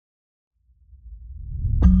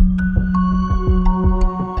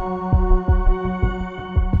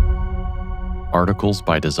Articles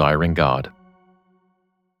by Desiring God.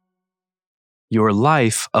 Your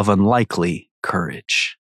Life of Unlikely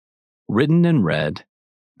Courage. Written and read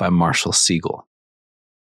by Marshall Siegel.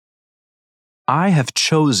 I have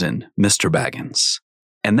chosen Mr. Baggins,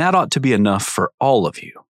 and that ought to be enough for all of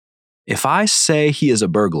you. If I say he is a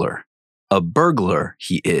burglar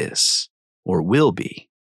he is, or will be,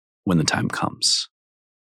 when the time comes.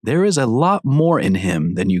 There is a lot more in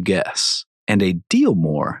him than you guess, and a deal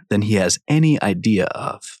more than he has any idea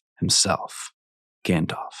of himself.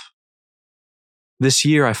 Gandalf. This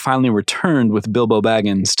year I finally returned with Bilbo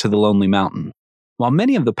Baggins to the Lonely Mountain. While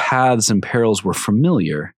many of the paths and perils were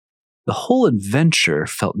familiar, the whole adventure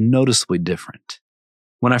felt noticeably different.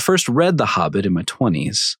 When I first read The Hobbit in my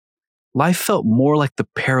 20s, life felt more like the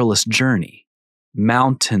perilous journey.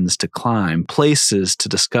 Mountains to climb, places to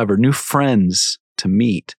discover, new friends to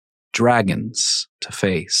meet, dragons to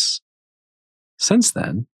face. Since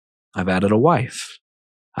then, I've added a wife,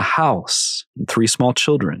 a house, and 3 small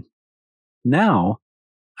children. Now,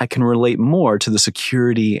 I can relate more to the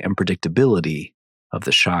security and predictability of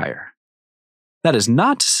the Shire. That is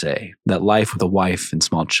not to say that life with a wife and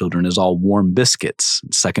small children is all warm biscuits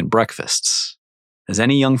and second breakfasts. As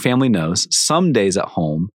any young family knows, some days at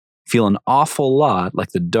home feel an awful lot like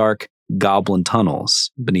the dark goblin tunnels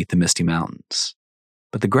beneath the misty mountains.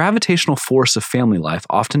 But the gravitational force of family life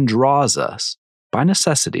often draws us, by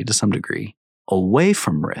necessity to some degree, away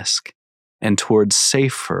from risk and towards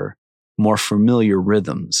safer, more familiar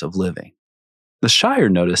rhythms of living. The Shire,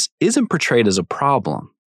 notice, isn't portrayed as a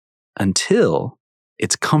problem until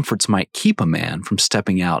its comforts might keep a man from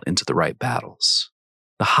stepping out into the right battles.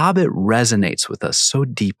 The Hobbit resonates with us so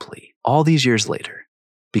deeply all these years later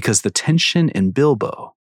because the tension in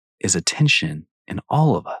Bilbo is a tension in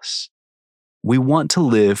all of us. We want to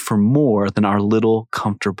live for more than our little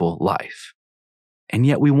comfortable life, and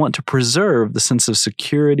yet we want to preserve the sense of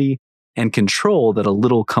security and control that a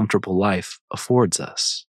little comfortable life affords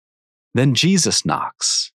us. Then Jesus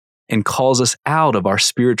knocks and calls us out of our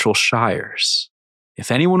spiritual shires. If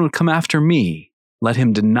anyone would come after me, let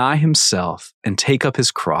him deny himself and take up his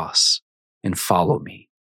cross and follow me.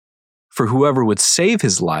 For whoever would save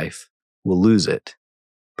his life will lose it,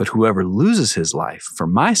 but whoever loses his life for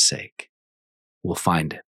my sake will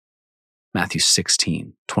find it. Matthew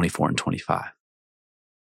 16:24 and 25.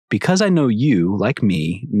 Because I know you, like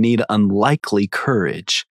me, need unlikely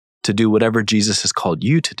courage to do whatever Jesus has called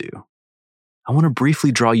you to do, I want to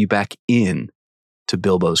briefly draw you back in to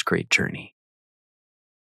Bilbo's great journey.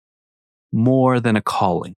 More than a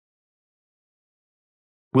calling.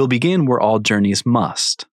 We'll begin where all journeys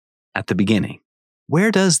must, at the beginning.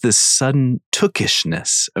 Where does this sudden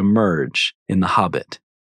tookishness emerge in The Hobbit?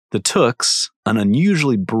 The Tooks, an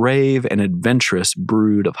unusually brave and adventurous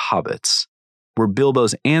brood of hobbits, were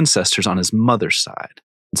Bilbo's ancestors on his mother's side.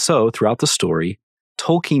 And so, throughout the story,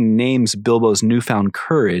 Tolkien names Bilbo's newfound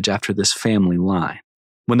courage after this family line.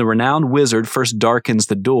 When the renowned wizard first darkens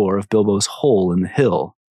the door of Bilbo's hole in the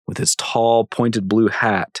hill, with his tall, pointed blue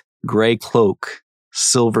hat, gray cloak,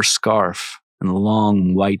 silver scarf, and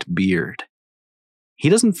long white beard, he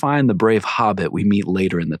doesn't find the brave hobbit we meet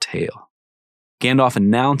later in the tale. Gandalf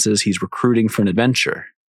announces he's recruiting for an adventure,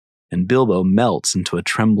 and Bilbo melts into a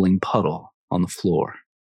trembling puddle on the floor.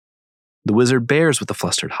 The wizard bears with the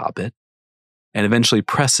flustered hobbit, and eventually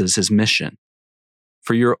presses his mission.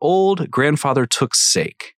 For your old grandfather Took's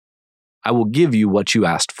sake, I will give you what you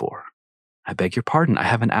asked for. I beg your pardon, I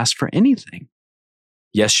haven't asked for anything.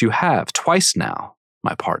 Yes, you have, twice now,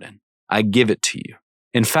 my pardon. I give it to you.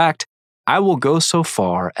 In fact, I will go so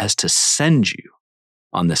far as to send you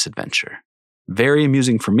on this adventure. Very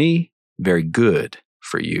amusing for me, very good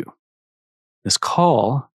for you. This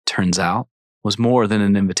call, turns out, was more than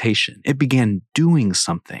an invitation. It began doing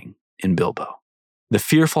something in Bilbo. The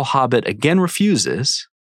fearful hobbit again refuses,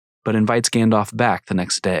 but invites Gandalf back the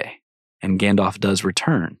next day. And Gandalf does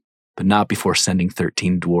return, but not before sending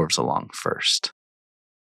 13 dwarves along first.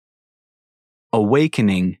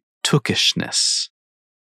 Awakening tookishness.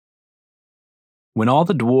 When all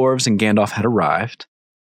the dwarves and Gandalf had arrived,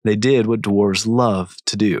 they did what dwarves love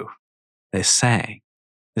to do. They sang.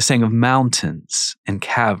 They sang of mountains and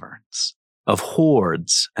caverns, of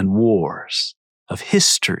hordes and wars, of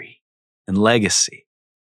history and legacy,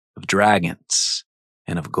 of dragons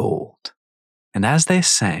and of gold. And as they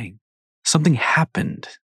sang, something happened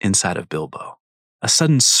inside of Bilbo. A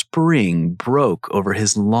sudden spring broke over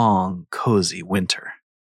his long, cozy winter.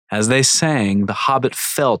 As they sang, the hobbit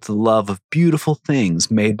felt the love of beautiful things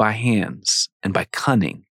made by hands and by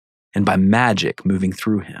cunning and by magic moving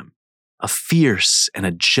through him. A fierce and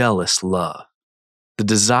a jealous love. The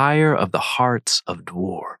desire of the hearts of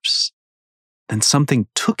dwarves. Then something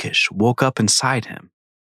tookish woke up inside him,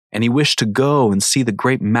 and he wished to go and see the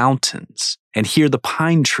great mountains, and hear the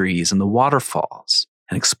pine trees and the waterfalls,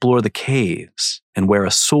 and explore the caves, and wear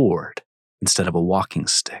a sword instead of a walking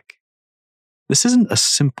stick. This isn't a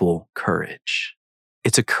simple courage.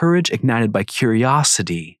 It's a courage ignited by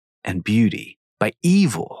curiosity and beauty, by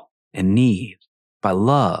evil and need, by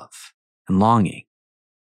love and longing.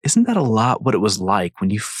 Isn't that a lot what it was like when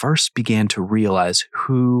you first began to realize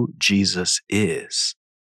who Jesus is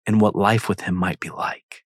and what life with him might be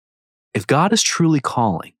like? If God is truly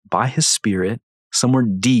calling by his Spirit somewhere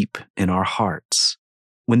deep in our hearts,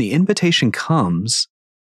 when the invitation comes,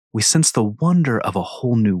 we sense the wonder of a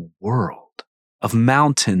whole new world, of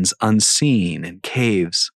mountains unseen and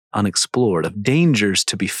caves unexplored, of dangers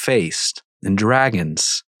to be faced and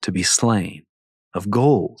dragons to be slain, of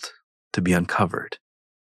gold to be uncovered.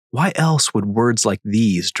 Why else would words like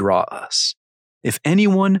these draw us? If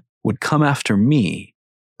anyone would come after me,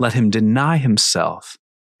 let him deny himself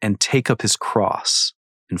and take up his cross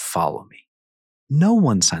and follow me. No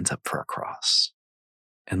one signs up for a cross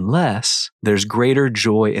unless there's greater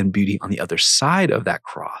joy and beauty on the other side of that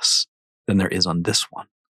cross than there is on this one.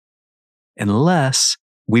 Unless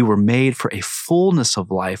we were made for a fullness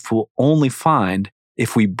of life we'll only find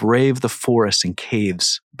if we brave the forests and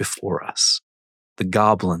caves before us, the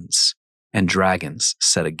goblins and dragons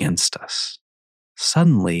set against us.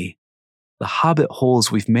 Suddenly, the hobbit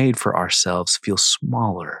holes we've made for ourselves feel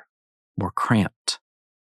smaller, more cramped.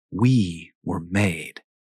 We were made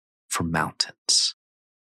for mountains.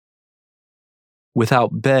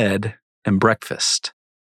 Without bed and breakfast.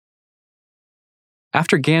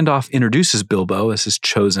 After Gandalf introduces Bilbo as his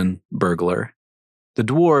chosen burglar, the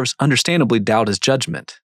dwarves understandably doubt his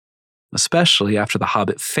judgment, especially after the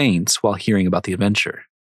hobbit faints while hearing about the adventure.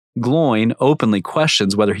 Gloin openly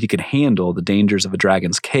questions whether he could handle the dangers of a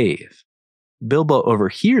dragon's cave. Bilbo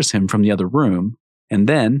overhears him from the other room, and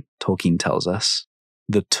then, Tolkien tells us,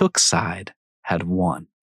 the Took side had won.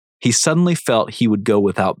 He suddenly felt he would go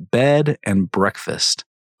without bed and breakfast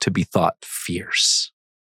to be thought fierce.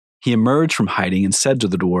 He emerged from hiding and said to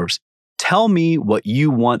the dwarves, "Tell me what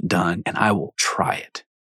you want done, and I will try it.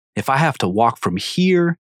 If I have to walk from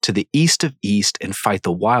here to the east of East and fight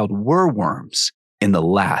the wild whirlworms in the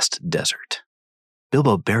last desert."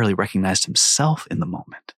 Bilbo barely recognized himself in the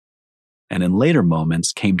moment, and in later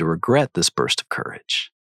moments came to regret this burst of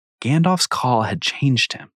courage. Gandalf's call had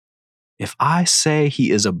changed him. If I say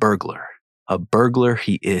he is a burglar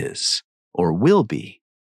he is, or will be,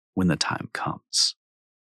 when the time comes.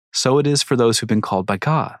 So it is for those who've been called by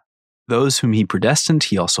God. Those whom he predestined,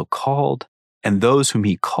 he also called, and those whom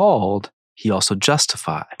he called, he also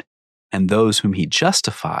justified, and those whom he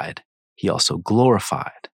justified, he also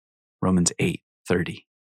glorified. Romans 8:30.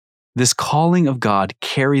 This calling of God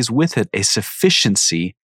carries with it a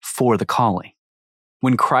sufficiency for the calling.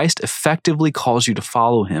 When Christ effectively calls you to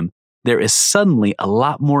follow him, there is suddenly a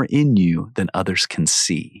lot more in you than others can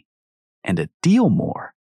see, and a deal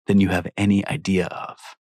more than you have any idea of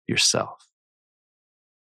yourself.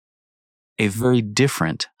 A very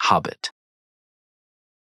different hobbit.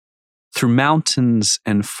 Through mountains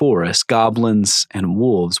and forests, goblins and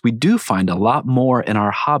wolves, we do find a lot more in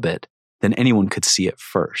our hobbit than anyone could see at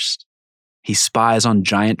first. He spies on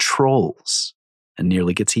giant trolls and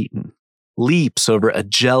nearly gets eaten, leaps over a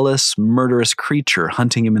jealous, murderous creature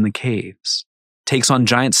hunting him in the caves, takes on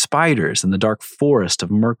giant spiders in the dark forest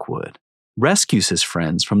of Mirkwood, rescues his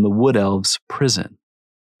friends from the wood elves' prison,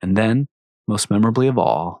 and then, most memorably of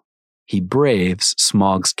all, he braves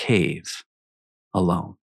Smaug's cave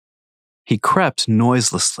alone. He crept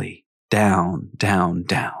noiselessly down, down,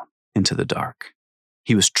 down into the dark.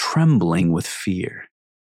 He was trembling with fear,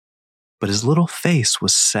 but his little face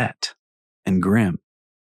was set and grim.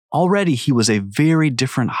 Already he was a very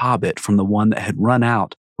different hobbit from the one that had run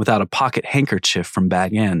out without a pocket handkerchief from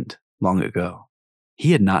Bag End long ago.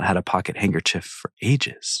 He had not had a pocket handkerchief for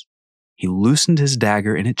ages. He loosened his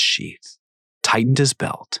dagger in its sheath, tightened his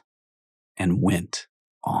belt, and went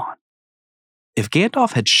on. If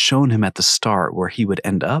Gandalf had shown him at the start where he would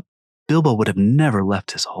end up, Bilbo would have never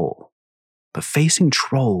left his hole. But facing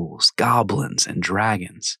trolls, goblins, and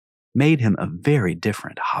dragons made him a very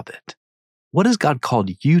different hobbit. What has God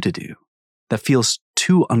called you to do that feels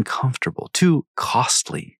too uncomfortable, too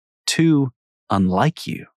costly, too unlike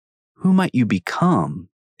you? Who might you become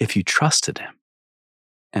if you trusted him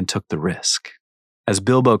and took the risk? As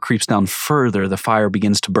Bilbo creeps down further, the fire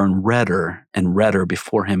begins to burn redder and redder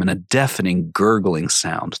before him, and a deafening gurgling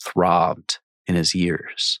sound throbbed in his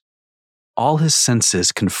ears. All his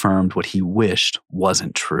senses confirmed what he wished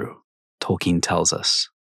wasn't true, Tolkien tells us.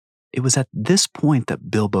 It was at this point that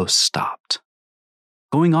Bilbo stopped.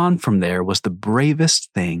 Going on from there was the bravest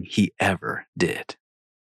thing he ever did.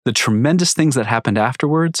 The tremendous things that happened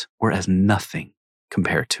afterwards were as nothing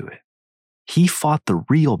compared to it. He fought the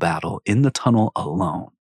real battle in the tunnel alone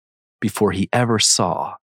before he ever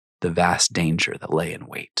saw the vast danger that lay in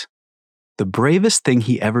wait. The bravest thing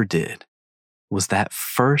he ever did was that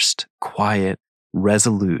first quiet,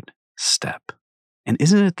 resolute step. And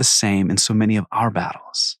isn't it the same in so many of our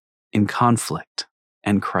battles, in conflict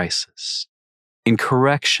and crisis, in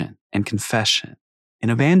correction and confession, in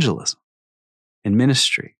evangelism, in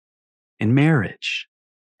ministry, in marriage,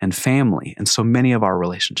 and family, and so many of our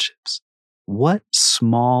relationships? What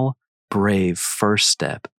small, brave first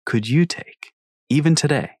step could you take, even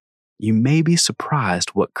today? You may be surprised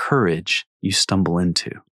what courage you stumble into.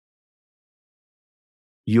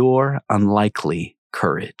 Your unlikely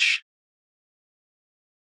courage.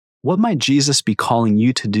 What might Jesus be calling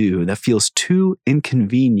you to do that feels too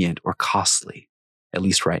inconvenient or costly, at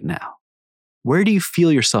least right now? Where do you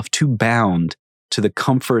feel yourself too bound to the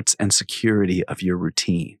comforts and security of your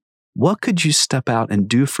routine? What could you step out and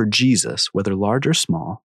do for Jesus, whether large or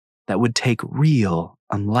small, that would take real,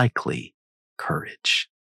 unlikely courage?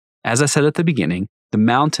 As I said at the beginning, the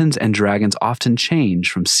mountains and dragons often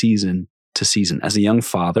change from season to season. As a young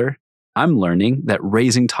father, I'm learning that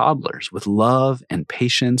raising toddlers with love and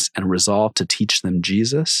patience and resolve to teach them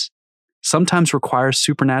Jesus sometimes requires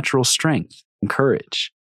supernatural strength and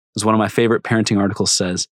courage. As one of my favorite parenting articles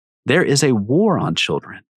says, there is a war on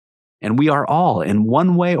children, and we are all, in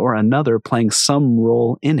one way or another, playing some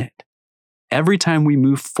role in it. Every time we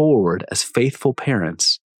move forward as faithful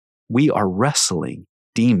parents, we are wrestling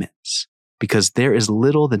demons, because there is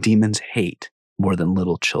little the demons hate more than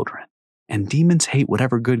little children. And demons hate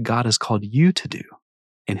whatever good God has called you to do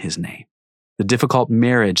in His name. The difficult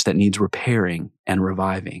marriage that needs repairing and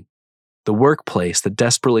reviving. The workplace that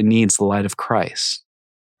desperately needs the light of Christ.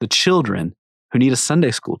 The children who need a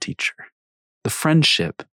Sunday school teacher. The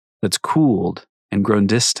friendship that's cooled and grown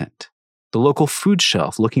distant. The local food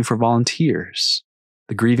shelf looking for volunteers.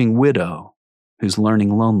 The grieving widow who's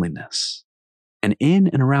learning loneliness. And in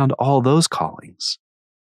and around all those callings,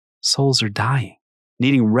 souls are dying,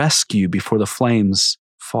 needing rescue before the flames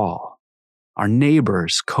fall. Our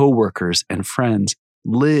neighbors, co-workers, and friends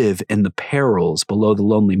live in the perils below the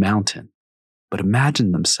lonely mountain, but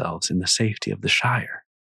imagine themselves in the safety of the Shire.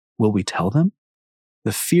 Will we tell them?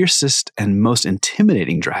 The fiercest and most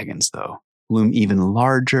intimidating dragons, though, loom even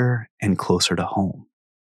larger and closer to home.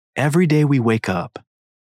 Every day we wake up,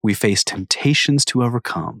 we face temptations to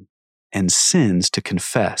overcome and sins to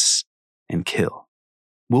confess and kill.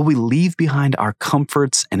 Will we leave behind our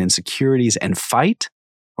comforts and insecurities and fight,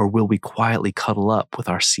 or will we quietly cuddle up with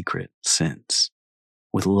our secret sins?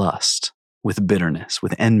 With lust, with bitterness,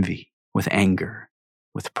 with envy, with anger,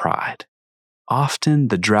 with pride. Often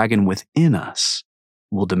the dragon within us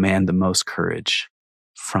will demand the most courage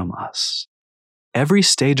from us. Every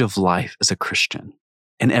stage of life as a Christian,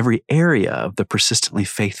 and every area of the persistently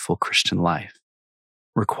faithful Christian life,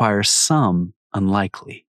 requires some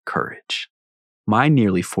unlikely courage. My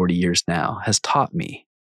nearly 40 years now has taught me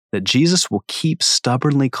that Jesus will keep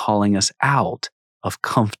stubbornly calling us out of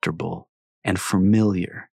comfortable and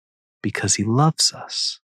familiar because He loves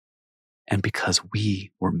us and because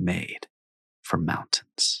we were made for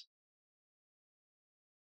mountains.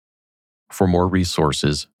 For more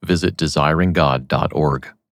resources, visit desiringgod.org.